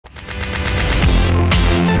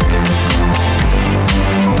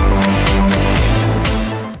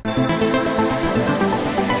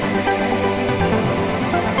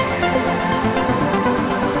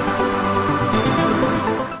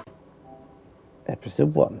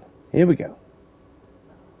Episode 1. Here we go.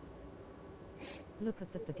 Look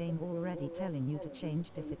at the game already telling you to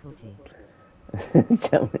change difficulty.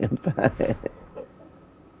 Tell me about it.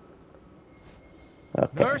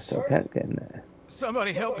 Okay, Nurse? so I can't get in there.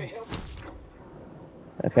 Somebody help me.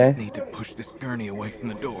 Okay. Need to push this gurney away from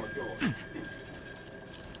the door.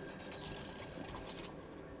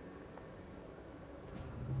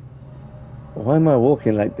 Why am I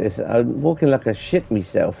walking like this? I'm walking like a shit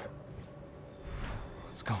myself.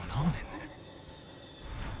 What's going on in there?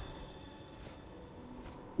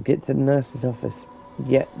 Get to the nurse's office.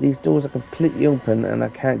 Yeah, these doors are completely open and I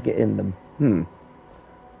can't get in them.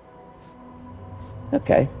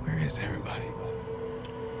 Okay. Where is everybody?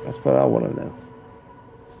 That's what I want to know.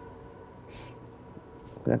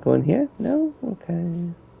 Can I go in here? No?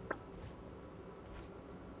 Okay.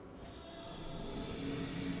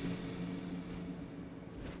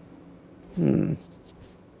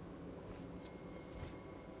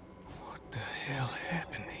 What the hell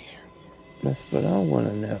happened here? That's what I want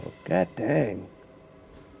to know. God dang.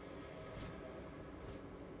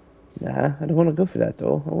 Nah, I don't want to go for that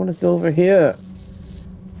door. I want to go over here.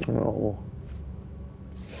 Oh.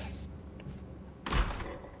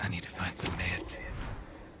 I need to find some meds.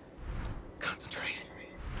 Concentrate.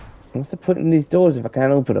 What's the point in these doors if I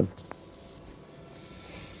can't open them?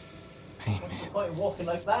 Pain meds. Why are you walking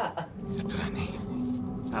like that? Just what I need.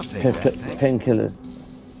 I'll take that, thanks. Painkillers.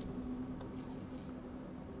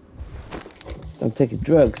 I'm taking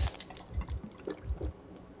drugs.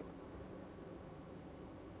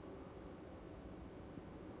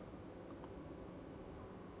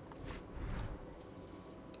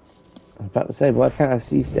 I was about to say, why can't I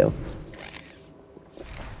see still?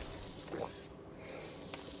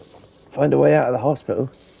 Find a way out of the hospital.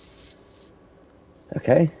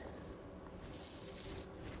 Okay.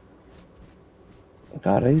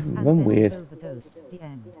 God, I even run weird. Overdosed. The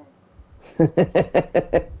end.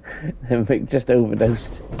 And Vic just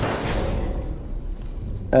overdosed.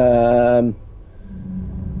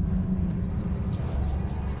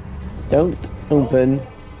 Don't open.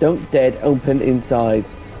 Don't dead. Open inside.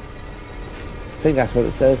 I think that's what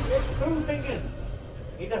it says. Who's thinking?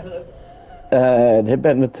 He doesn't. They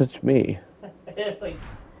better not touch me. It's like,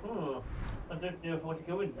 I don't know if I want to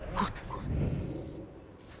go in there. What?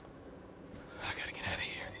 I gotta get out of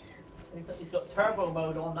here. He's got turbo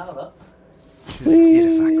mode on now, though. Should fit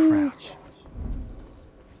if I crouch.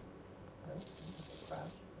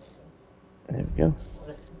 There we go.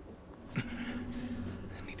 I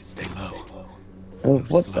need to stay low. Oh,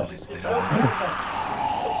 what Slowly the? so they don't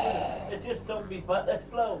It's just zombies, but they're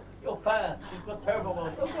slow. You're fast. He's got turbo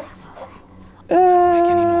mode. make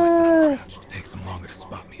any noise when I'm crouched. It takes them longer to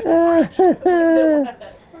spot me if I'm crouched.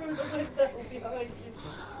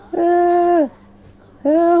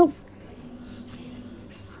 Help!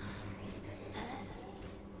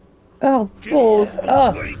 Oh, balls!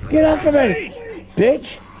 Oh, get off of me,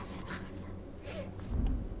 bitch!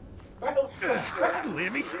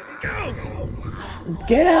 Let me go!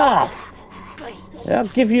 Get off! I'll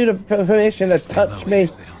give you the permission to Stay touch low me. here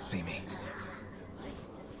so they don't see me.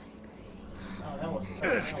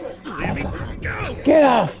 Let me go! Get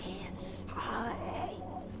off!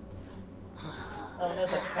 Oh,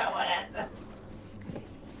 there's a cow at it.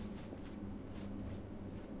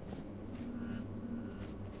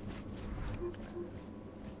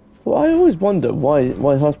 Well, I always wonder why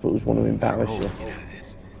hospitals want to embarrass Roll you. to get out of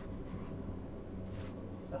this.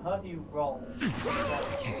 So how do you roll? They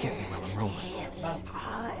can't get me while I'm rolling.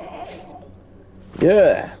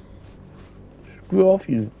 Yeah. Screw off,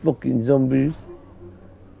 you fucking zombies.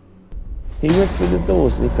 He went through the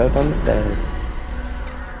doors and he fell down the stairs.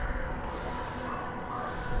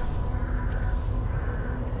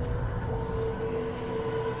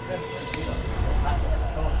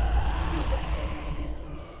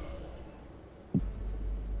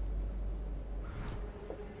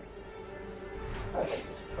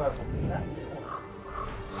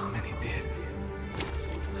 So many did.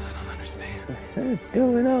 I don't understand. What's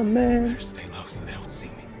going on, man? Better stay low so they don't see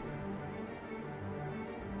me.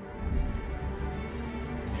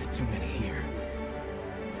 There are too many here.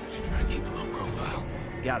 I should try and keep a low profile.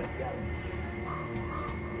 Got it.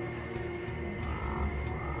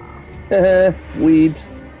 Weebs.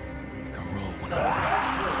 I can roll when I'm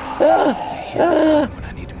when I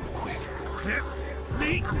need to move quick.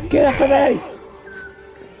 Get off of me!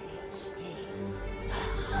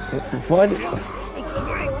 Why did...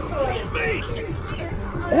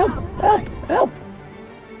 Help! Help! Help!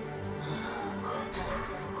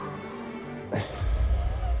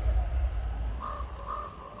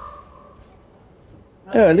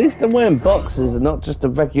 Yeah, at least I'm wearing boxes and not just a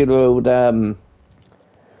regular old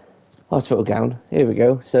Hospital gown. Here we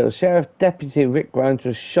go. So, Sheriff Deputy Rick Grimes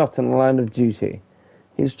was shot on the line of duty.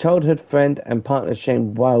 His childhood friend and partner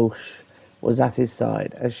Shane Walsh was at his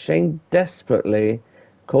side. As Shane desperately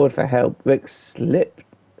called for help, Rick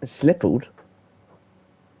slippled.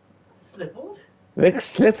 Slippled? Rick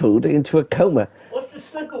slippled into a coma. What's the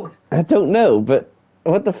slippled? I don't know, but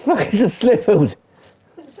what the fuck is a slippled?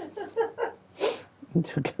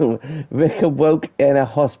 Into a coma. Rick awoke in a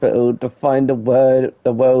hospital to find the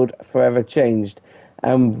world forever changed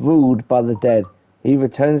and ruled by the dead. He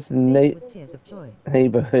returns to the Faced with tears of joy.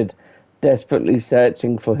 neighborhood, desperately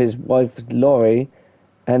searching for his wife Laurie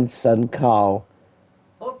and son Carl.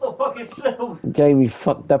 What the fuck is slippled? Jamie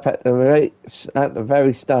fucked up at the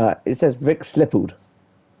very start. It says Rick slippled.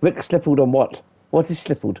 Rick slippled on what? What is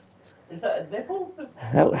slippled? Is that a nipple?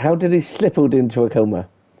 How did he slippled into a coma?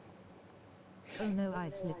 Oh no,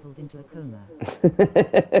 I've slippled into a coma.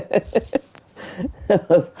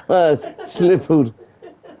 Slippled.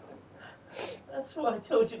 That's why I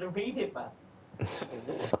told you to read it, man.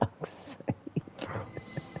 Fuck's sake.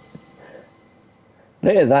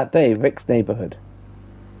 Later that day, Rick's neighborhood.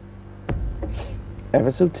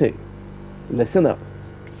 Episode 2. Listen up.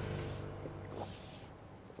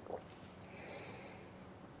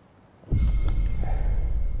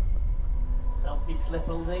 Don't be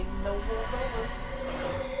slippled in no more.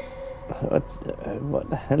 What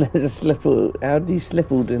the hell is a slippled? How do you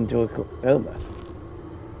slippled into a coma?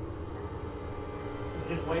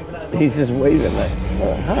 Just waving at He's just waving like,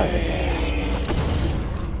 oh, hi.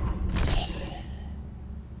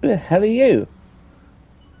 Who the hell are you?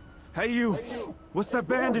 Hey you! What's that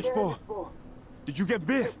bandage for? Did you get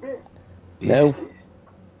bit? No.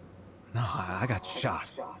 No, I got shot.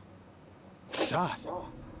 Shot?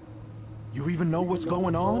 You even know what's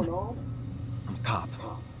going on? I'm a cop.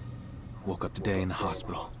 Woke up today in the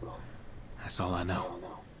hospital. That's all I know.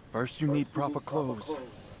 First you need proper clothes.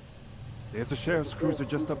 There's a sheriff's cruiser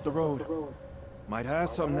just up the road. Might have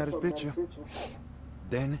something that'd fit you.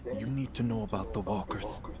 Then you need to know about the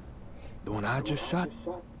walkers. The one I just shot,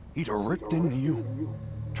 he'd have ripped into you.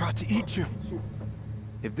 Tried to eat you.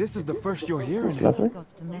 If this is the first you're hearing it, Lovely.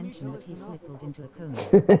 Forgot to mention that he slippled into a coma.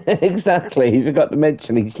 Exactly. He forgot to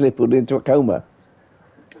mention he slippled into a coma.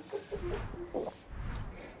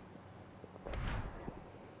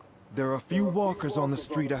 there are a few walkers on the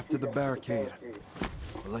street after the barricade.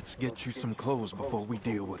 Let's get you some clothes before we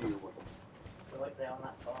deal with them. Right down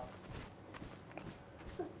that far.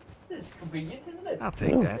 It's convenient, isn't it? I'll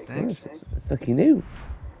take that, thanks. It's like he knew.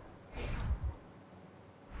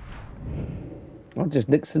 I'll just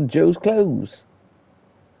nick some Joe's clothes.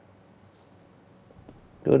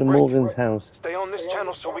 Go to Morgan's house. Stay on this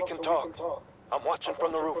channel so we can talk. I'm watching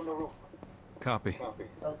from the roof. Copy.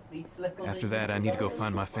 Don't be slippery. After that, I need to go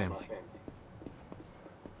find my family.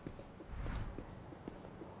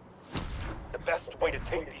 The best way to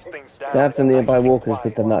take these things down Stab is the nearby nice and walkers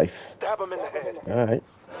with the quiet. knife. Stab them in the head. Alright.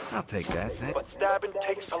 I'll take that, thanks. But stabbing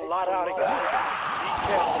takes a lot out of you. Be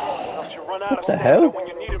careful, else you run out of the stamina hell? when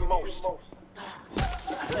you need it most.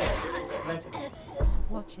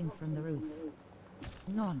 Watching from the roof.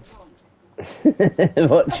 Nonce.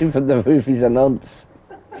 Watching from the roof, he's a nonce.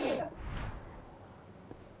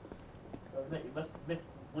 You must miss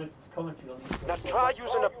with commentary on these. Now try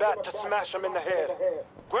using a bat to smash them in the head.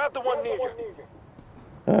 Grab the one near you.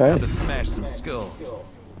 Alright. To smash some skulls.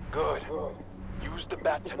 Good. Use the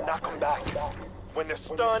bat to knock them back. When they're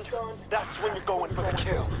stunned, that's when you're going for the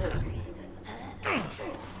kill.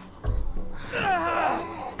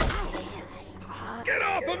 Get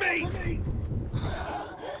off of me!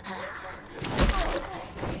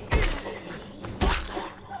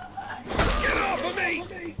 Get off of me!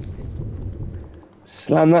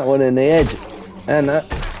 Slam that one in the head. And that.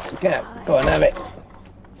 Go on, have it.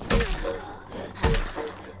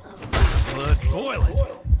 Blood's boiling.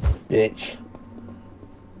 Bitch.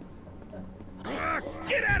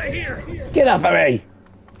 Get out of here! Get off of me!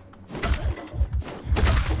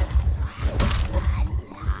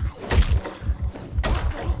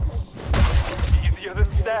 Easier than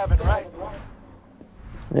stabbing, right?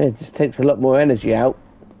 Yeah, it just takes a lot more energy out.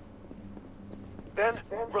 Then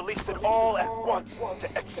release it all at once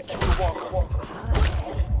to execute the walker.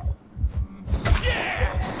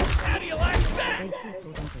 Yeah! How do you like that? They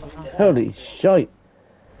slippled into the afterlife. Holy shite.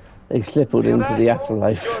 They slippled Hear into that? the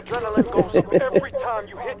afterlife. Your adrenaline goes up every time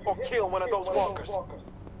you hit or kill one of those walkers.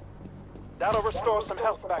 That'll restore some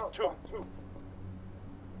health back too.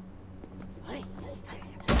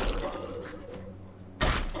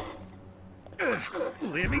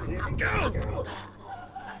 Let me go!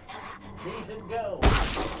 Leave him go.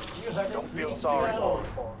 You heard Don't him. feel Leave sorry him for go.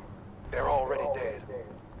 them. They're already dead.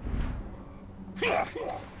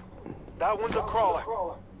 That one's a crawler.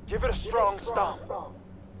 Give it a strong stomp.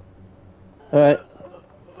 Alright.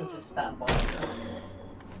 I'll just stand by.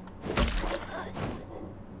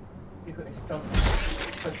 You've got a strong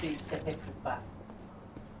proceed to hit his back.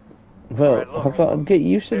 Well, Right, look. I've got to get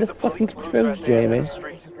used to There's the a fucking police cruiser controls, at the end of Jamie. the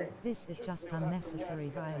street. This is just unnecessary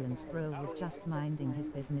violence. Bro was just minding his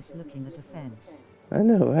business looking at a fence. I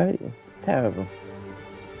know, right? Terrible.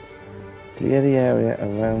 Clear the area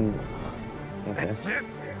around. Okay.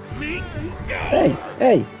 Hey,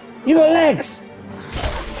 hey! You got legs!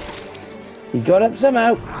 You got up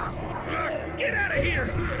somehow. Get out of here!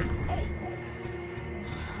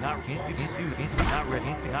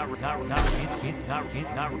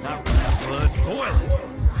 Blood's boiling.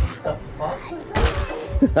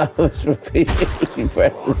 I was repeating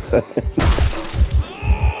breakfast. That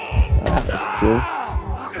was cool.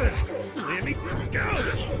 Let me go.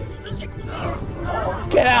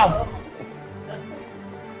 Get out!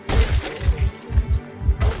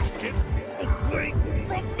 Get away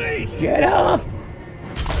from me! Get off!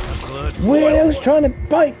 Blood's Weirdos trying to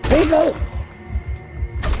bite people!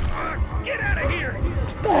 Get out of here!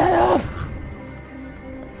 Get off!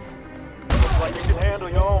 Looks like you can handle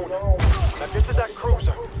your own. Now get to that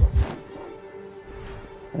cruiser.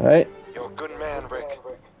 Alright, You're a good man, Rick.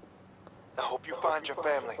 I hope you find your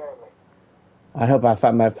family. I hope I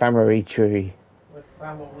found my family tree. With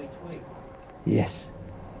Bramble Witch Week. Yes.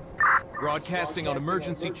 Broadcasting on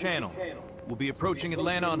emergency channel. We'll be approaching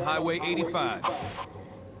Atlanta on Highway 85.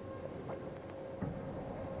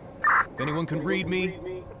 If anyone can read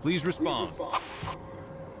me, please respond.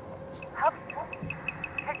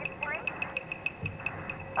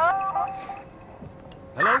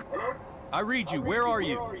 Hello? I read you. Where are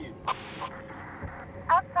you?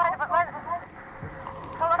 Outside of Atlanta.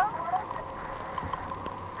 Hello?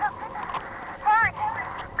 Hurry!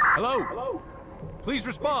 Hello? Please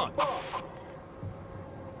respond.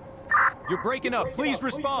 You're breaking up. Please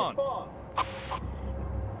respond. I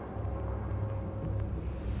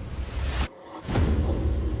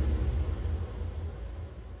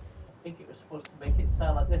think it was supposed to make it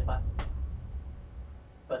sound like this, man.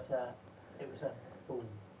 But, it was a fool.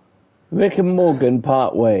 Rick and Morgan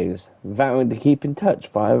part ways, vowing to keep in touch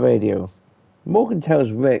via radio. Morgan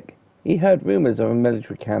tells Rick he heard rumors of a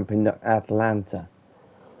military camp in Atlanta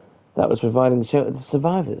that was providing shelter to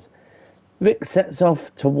survivors. Rick sets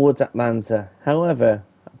off towards Atlanta. However,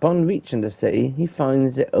 upon reaching the city, he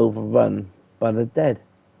finds it overrun by the dead,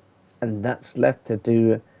 and that's left to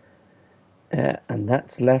do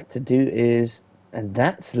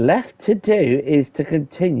is to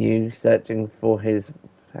continue searching for his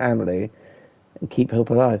family and keep hope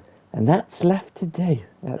alive. And that's left to do.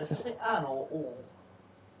 That's Is it an or all?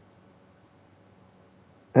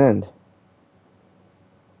 and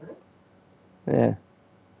Really? yeah.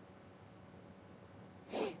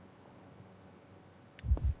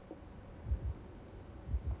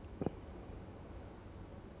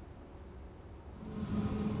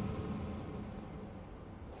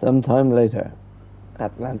 Sometime later,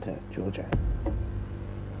 Atlanta, Georgia.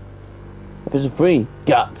 Episode 3,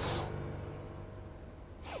 Guts.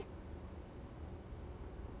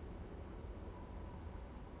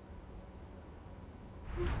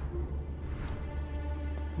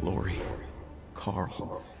 Lori,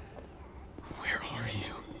 Carl, where are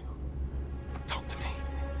you? Talk to me.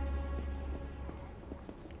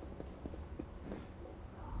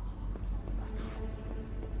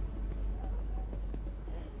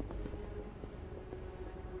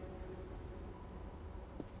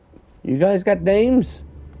 You guys got names?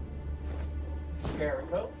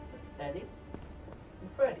 Jericho, Eddie, and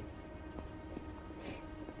Freddy.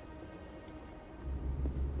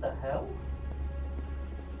 The hell?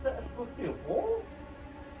 Is that supposed to be a war?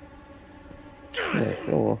 Yeah,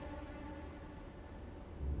 sure.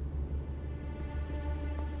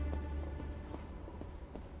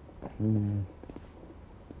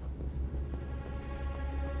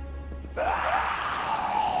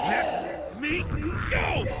 Let me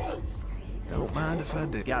go! Don't mind if I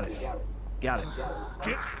do. Got it. Got it.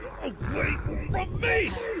 Get away from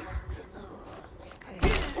me!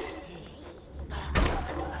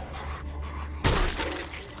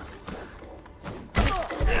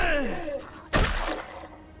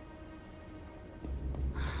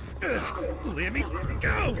 Let me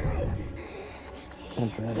go!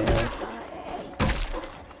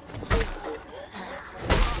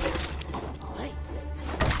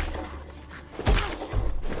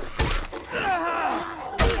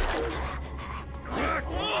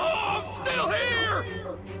 I'm still here!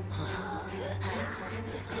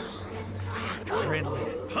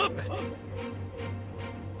 Adrenaline is pumping.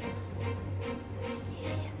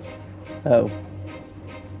 Oh.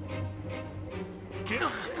 Get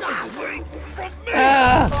away from me!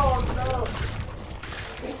 Ah! Oh no!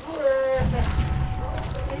 He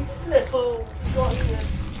slipped. He got here.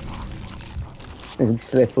 And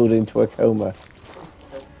slipped into a coma.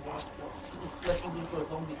 He slipped into a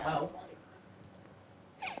zombie house.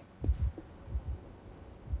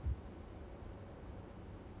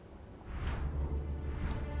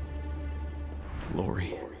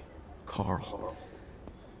 Lori, Carl,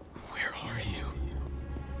 where are you?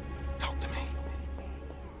 Talk to me.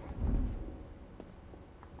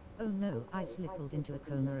 Oh no, I slipped into a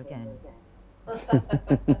coma again.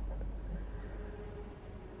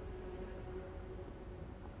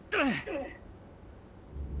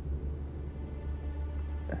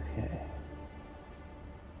 Okay.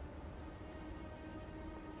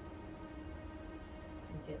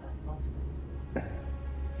 Get that monster.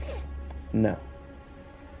 No.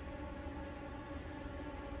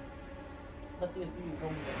 Nothing to do with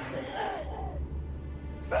zombies.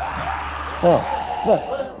 Oh, look.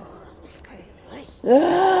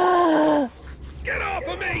 Ah! Get off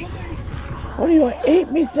of me! What do you want?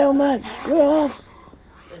 Eat me so much? Screw off.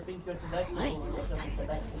 There's been your connections or something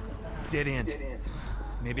connected. Dead end.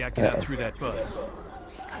 Maybe I get out through that bus.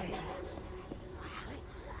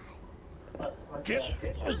 Get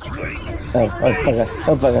away! Oh, bugger.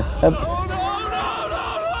 Oh, bugger. Oh.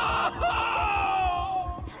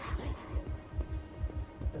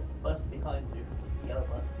 There's a bus behind you. Yellow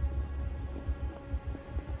bus.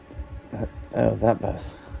 Oh, that bus.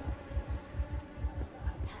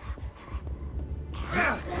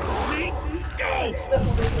 Me? Go!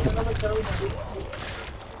 Another coma.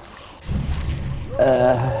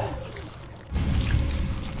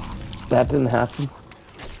 That didn't happen.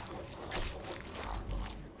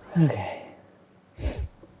 Okay.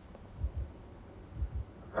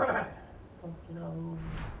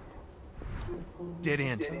 Dead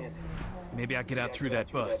end. Maybe I get out through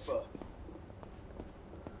that bus.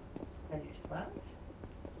 Can you smash?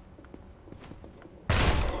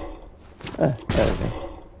 There we go.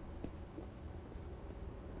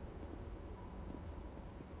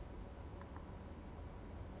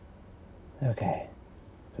 Okay.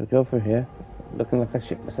 So we go through here, looking like I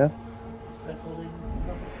shit myself.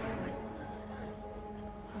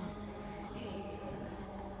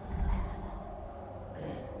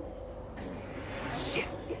 Shit.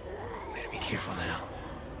 Better be careful now.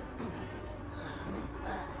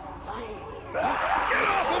 Get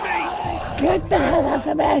off of me! Get the hell off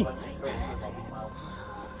of me!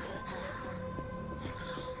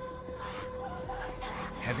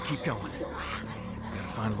 Have to keep going. Gotta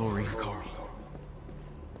find Lori and Carl.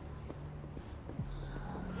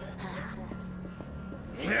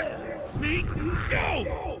 Let me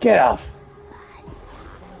go! Get off!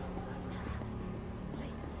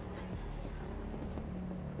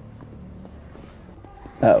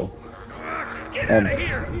 Oh. Get out of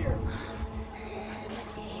here!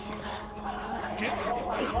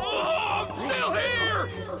 Oh, I'm still here!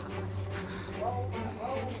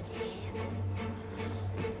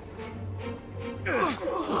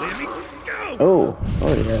 Let me go!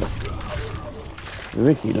 Oh yeah.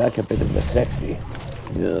 Ricky like a bit of a sexy.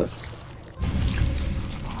 Yeah.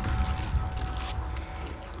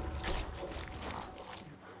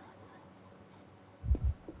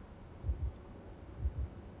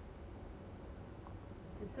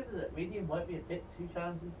 Consider that medium might be a bit too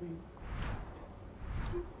challenging for you.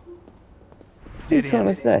 What are you Dead trying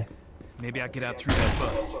end. to say? Maybe I get out through that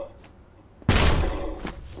bus.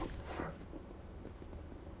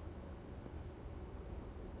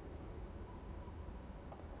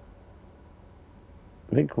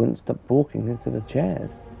 Rick wouldn't stop walking into the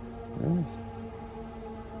chairs. Oh.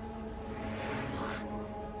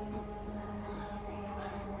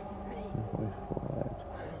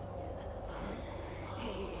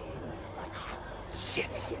 Shit.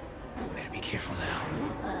 Better be careful now.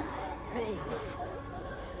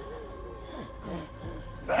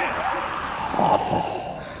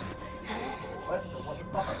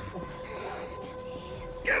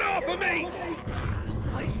 Get off of me!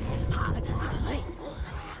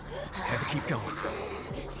 Have to keep going.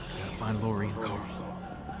 Gotta find Lori and Carl.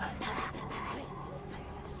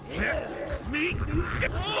 Let me go!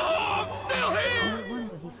 Oh, I'm still here! No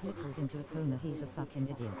wonder he slipped into a coma, he's a fucking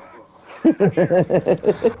idiot.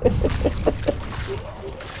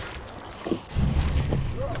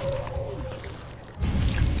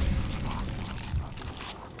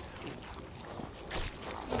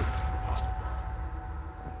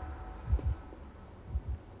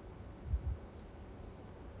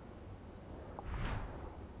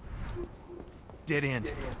 Dead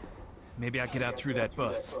end. Maybe I get out through that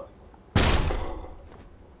bus.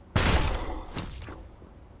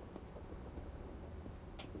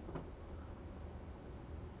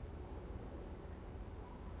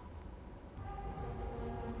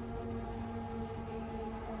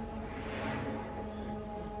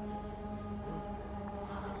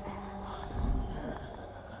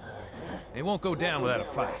 It won't go down without a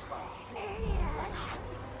fight.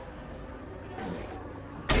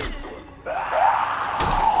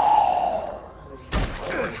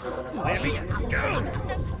 Let me go!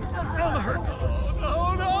 I'm hurt.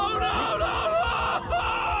 No, no, no, no, no!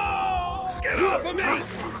 Get off of me!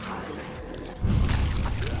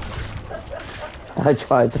 I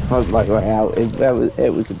tried to find my way out.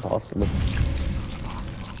 It was impossible.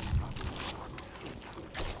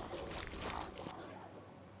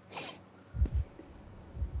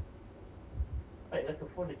 Right, looking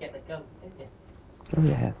forward to getting a gun, isn't you? Oh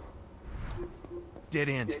yes. Dead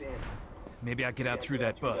end. Maybe I get out through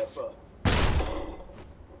that bus.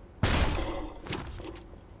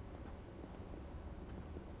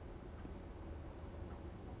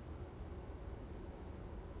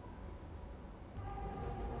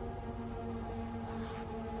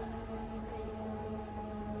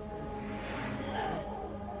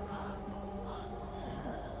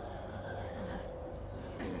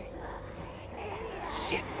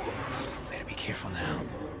 Shit. Better be careful now.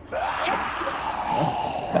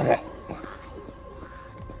 Okay.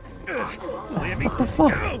 Let me What the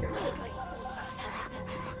fuck? go!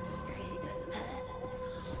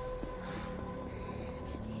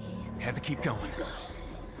 Have to keep going.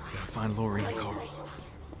 Gotta find Lori and Carl.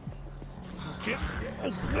 Get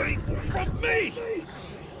away from me!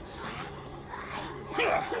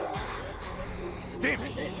 Damn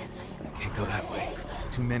it! Can't go that way.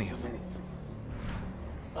 Too many of them.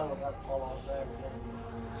 Oh, that's all out there.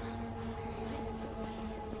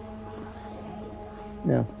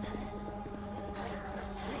 No.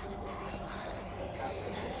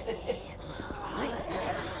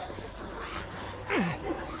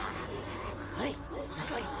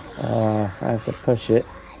 I have to push it.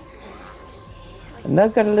 And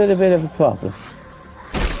I've got a little bit of a problem.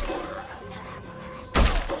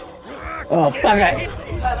 Oh, fuck it!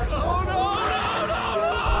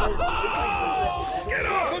 Get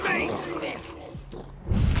off of me!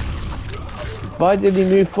 Why did he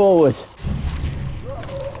move forward?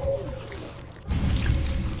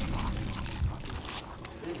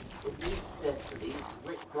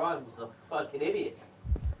 Rick Grimes is a fucking idiot.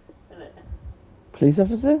 Isn't it? Police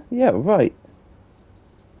officer? Yeah, right.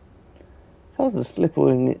 I was a slipper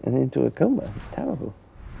and into a coma. It's terrible.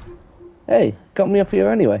 Hey, got me up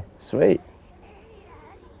here anyway. Sweet.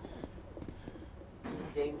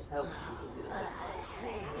 James helps.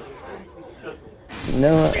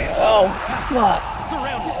 No. Oh, fuck!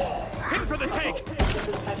 Surrounded! Hit for the tank!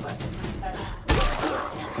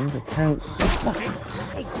 I'm the tank.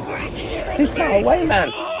 Too far away,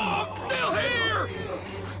 man. Oh, I'm still here!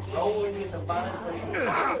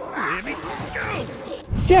 Let me go!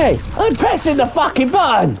 Jay, I'm pressing the fucking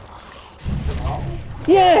button!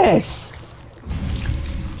 Yes!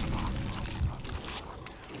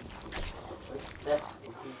 You're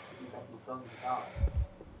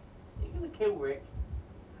gonna kill Rick.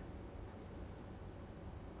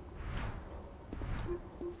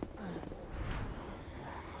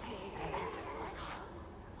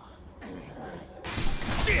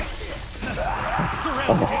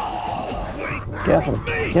 Get off of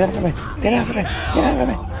me! Get off of me! Get off of me! Get off of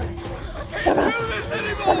me! Can't do this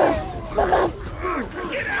anymore!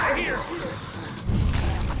 Get out of here!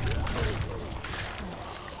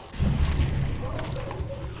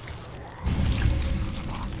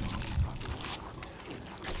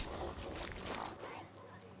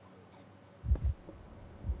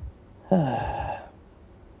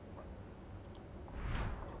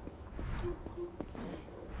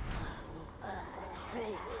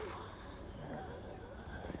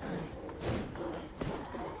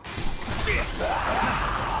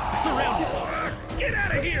 Surrounded! Get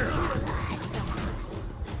out of here!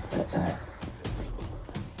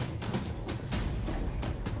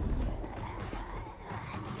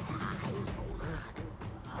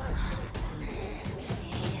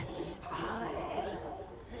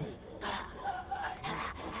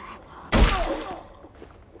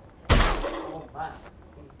 Oh, man.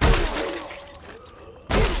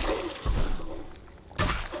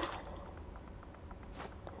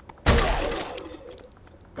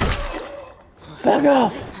 Back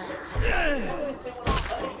off!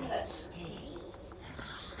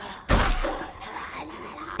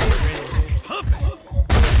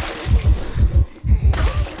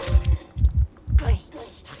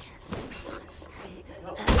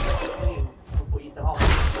 Put you to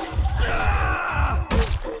hospital.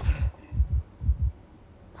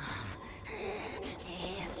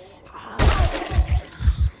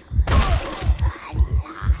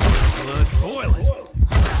 Blood's boiling.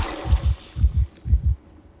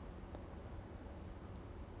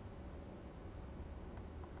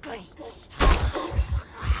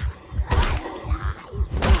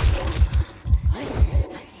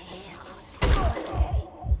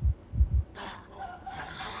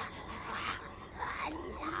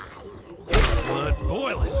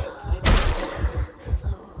 toilet.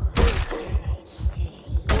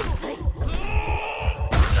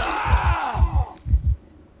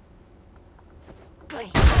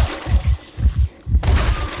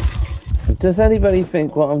 Does anybody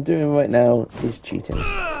think what I'm doing right now is cheating?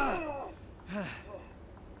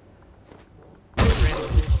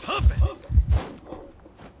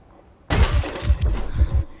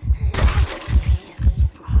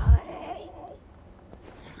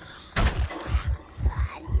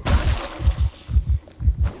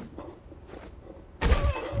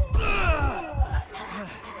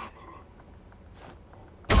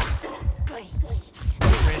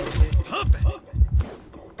 Pump it.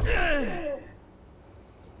 Pump it.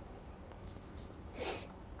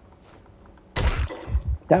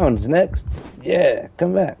 Down's next. Yeah,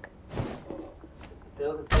 come back.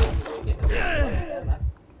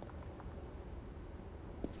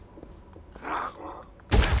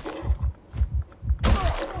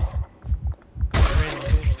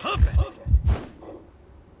 Pump it.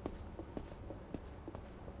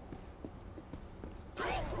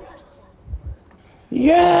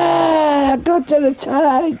 Yeah, got to the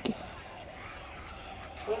tank.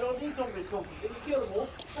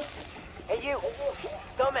 Hey, you!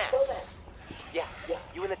 Dumbass! Yeah,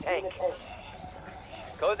 you in the tank.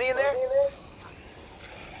 Cozy in there?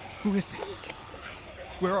 Who is this?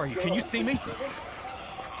 Where are you? Can you see me?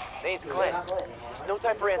 Name's Glenn. There's no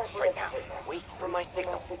time for answers right now. Wait for my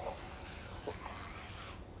signal.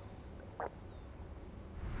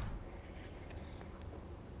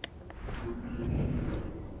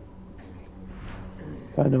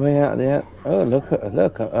 Find a way out of there. Oh, look,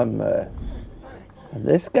 I'm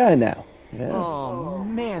this guy now. Yeah. Oh,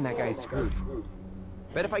 man, that guy's screwed.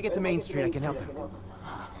 Bet if I get to Main Street, I can help him.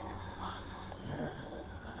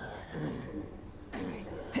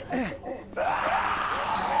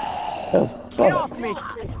 Oh, Get off me!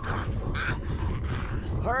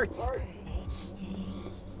 Hurts!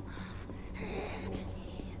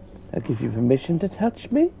 I give you permission to touch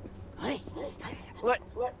me? Let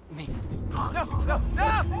me...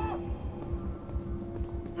 No!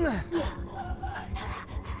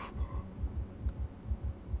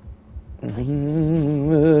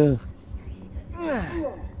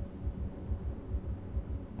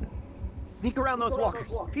 Sneak around those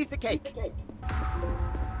walkers. Piece of cake.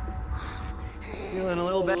 Feeling a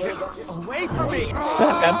little better. Away from me!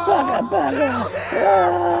 Bugger.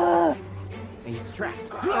 He's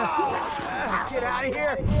trapped. Get out of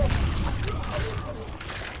here!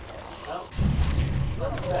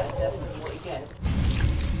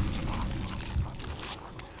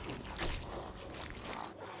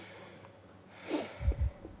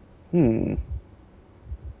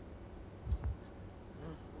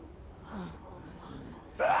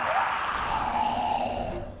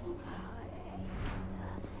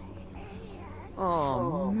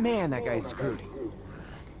 Oh, man, that guy's screwed.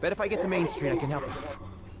 Bet if I get to Main Street, I can help him.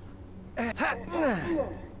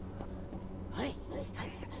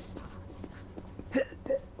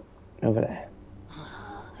 Over there.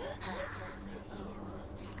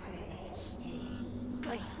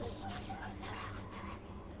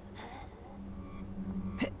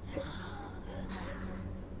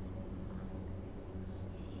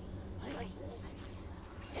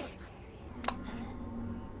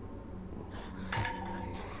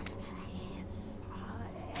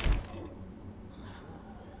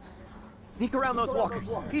 Sneak around those walkers.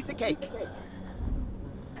 Piece of cake.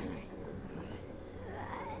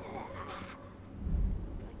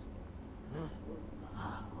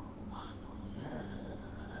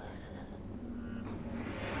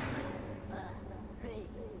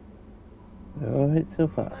 All right so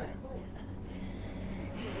far.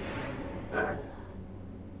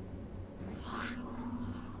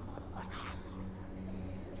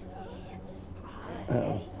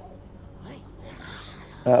 Uh-oh.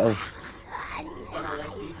 Uh-oh.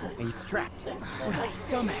 He's trapped.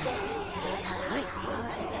 Dumbass.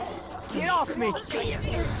 Get off me!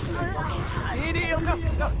 Idiot! No!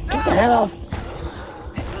 Get the hell off!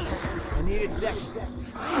 I need a second.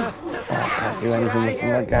 I can't do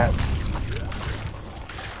anything like that.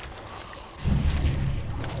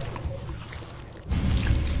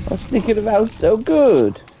 I'm sneaking around so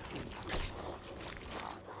good.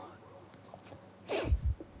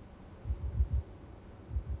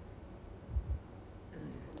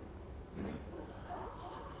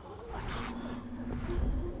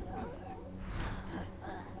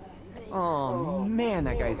 Oh, man,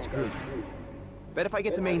 that guy's screwed. Bet if I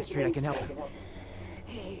get to Main Street, I can help him.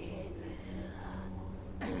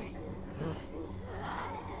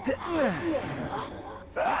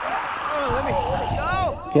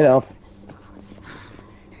 Get off.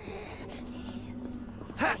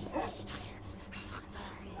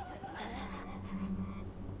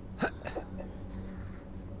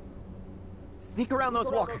 Sneak around those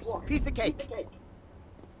walkers. Piece of cake.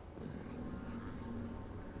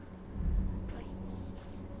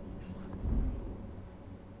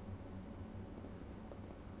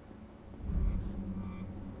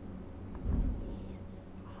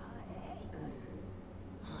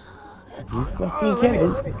 You fucking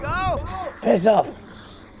kidding? Go! Piss off!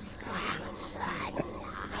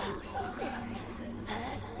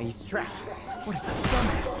 He's trapped. What a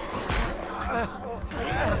dumbass.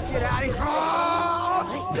 Get out of here! Oh,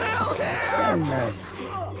 I'm still here! Man.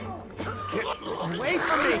 Get away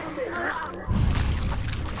from me!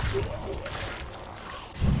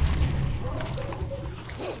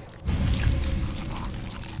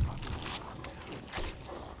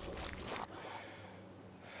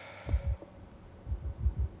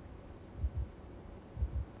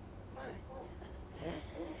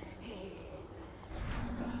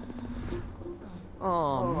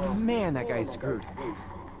 Oh man, that guy's screwed.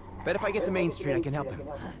 Bet if I get to Main Street, I can help him.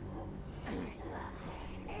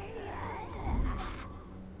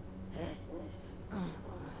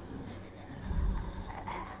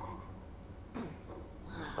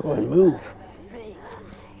 Go on, move.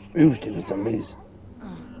 Move, stupid zombies.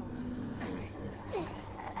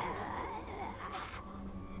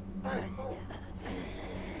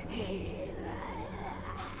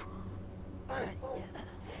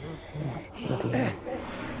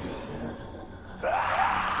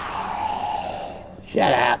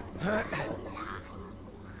 Shut up.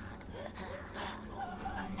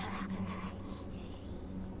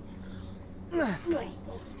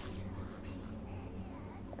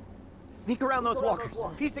 Sneak around those walkers.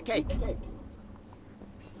 Piece of cake.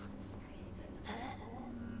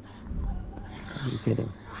 Are you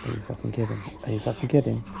kidding? Are you fucking kidding? Are you fucking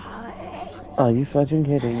kidding? Are you fucking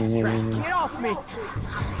kidding? Get off me!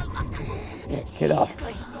 Yeah, get off.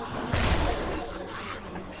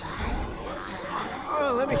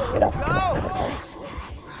 Oh, let me Get off. go!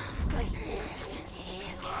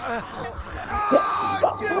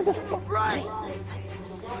 Right!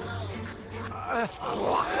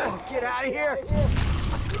 Get out of here!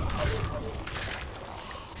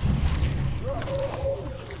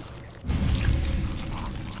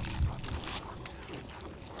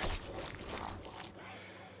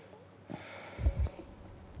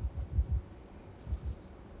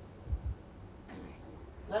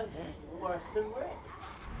 That's worse than Rick.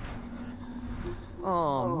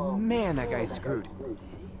 Oh man, that guy's screwed.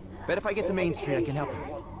 Bet if I get to Main Street, I can help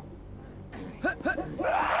him.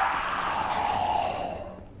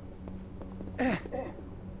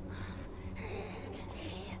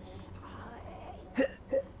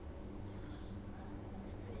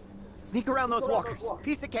 Sneak around those walkers.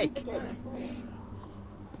 Piece of cake.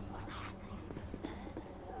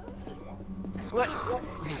 Let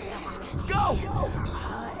go!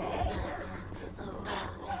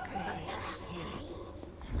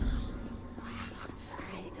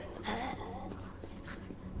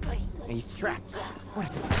 He's trapped. What a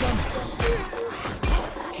dumbass.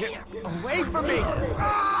 Get away from me!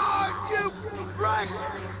 Ah, you wreck!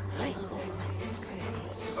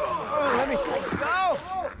 Oh, let me go!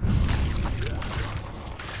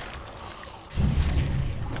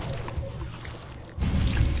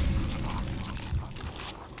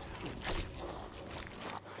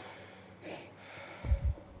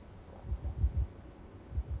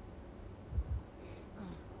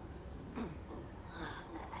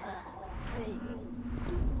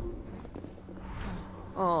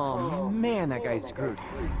 Oh man, that guy's screwed.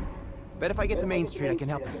 Bet if I get to Main Street, I can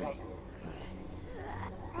help him.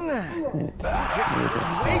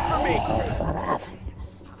 Wait for me!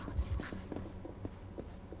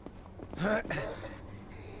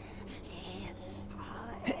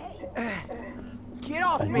 Get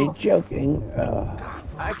off Are me! you joking?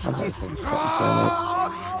 I can just...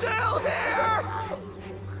 I'm still here!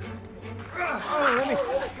 Oh, let me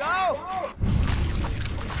go!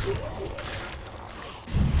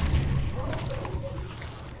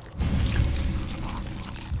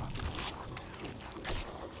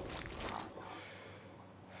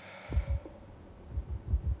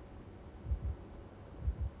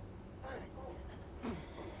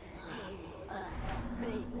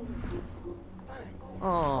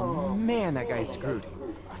 Oh man, that guy's screwed.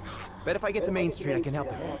 Bet if I get to Main Street, I can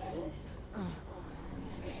help him.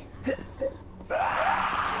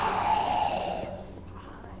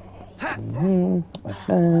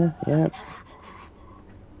 Yep.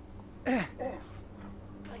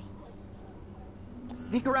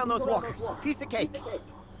 Sneak around those walkers. Piece of cake.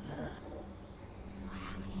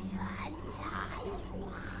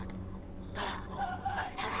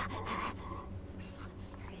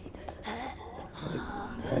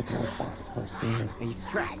 Taking us back to my scene. He's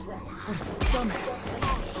trapped. Dumbass.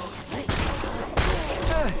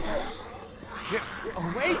 Get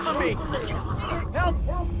away from me! Help!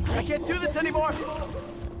 I can't do this anymore!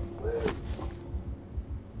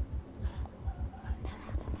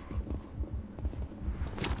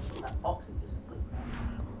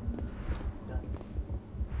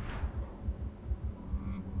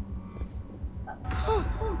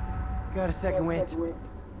 Got a second wind.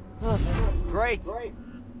 Oh, great.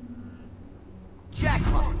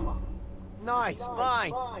 Jackpot. Nice,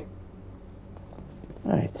 fine.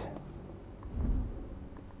 Right.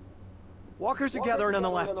 Walkers are gathering on the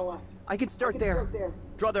left. I can start there.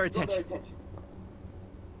 Draw their attention.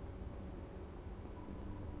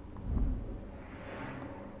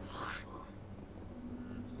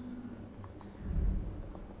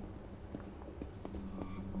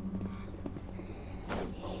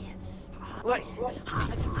 What?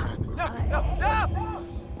 No, no, no!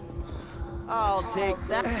 I'll take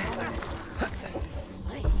that.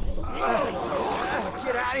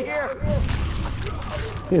 Get out of here!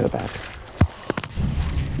 You're back.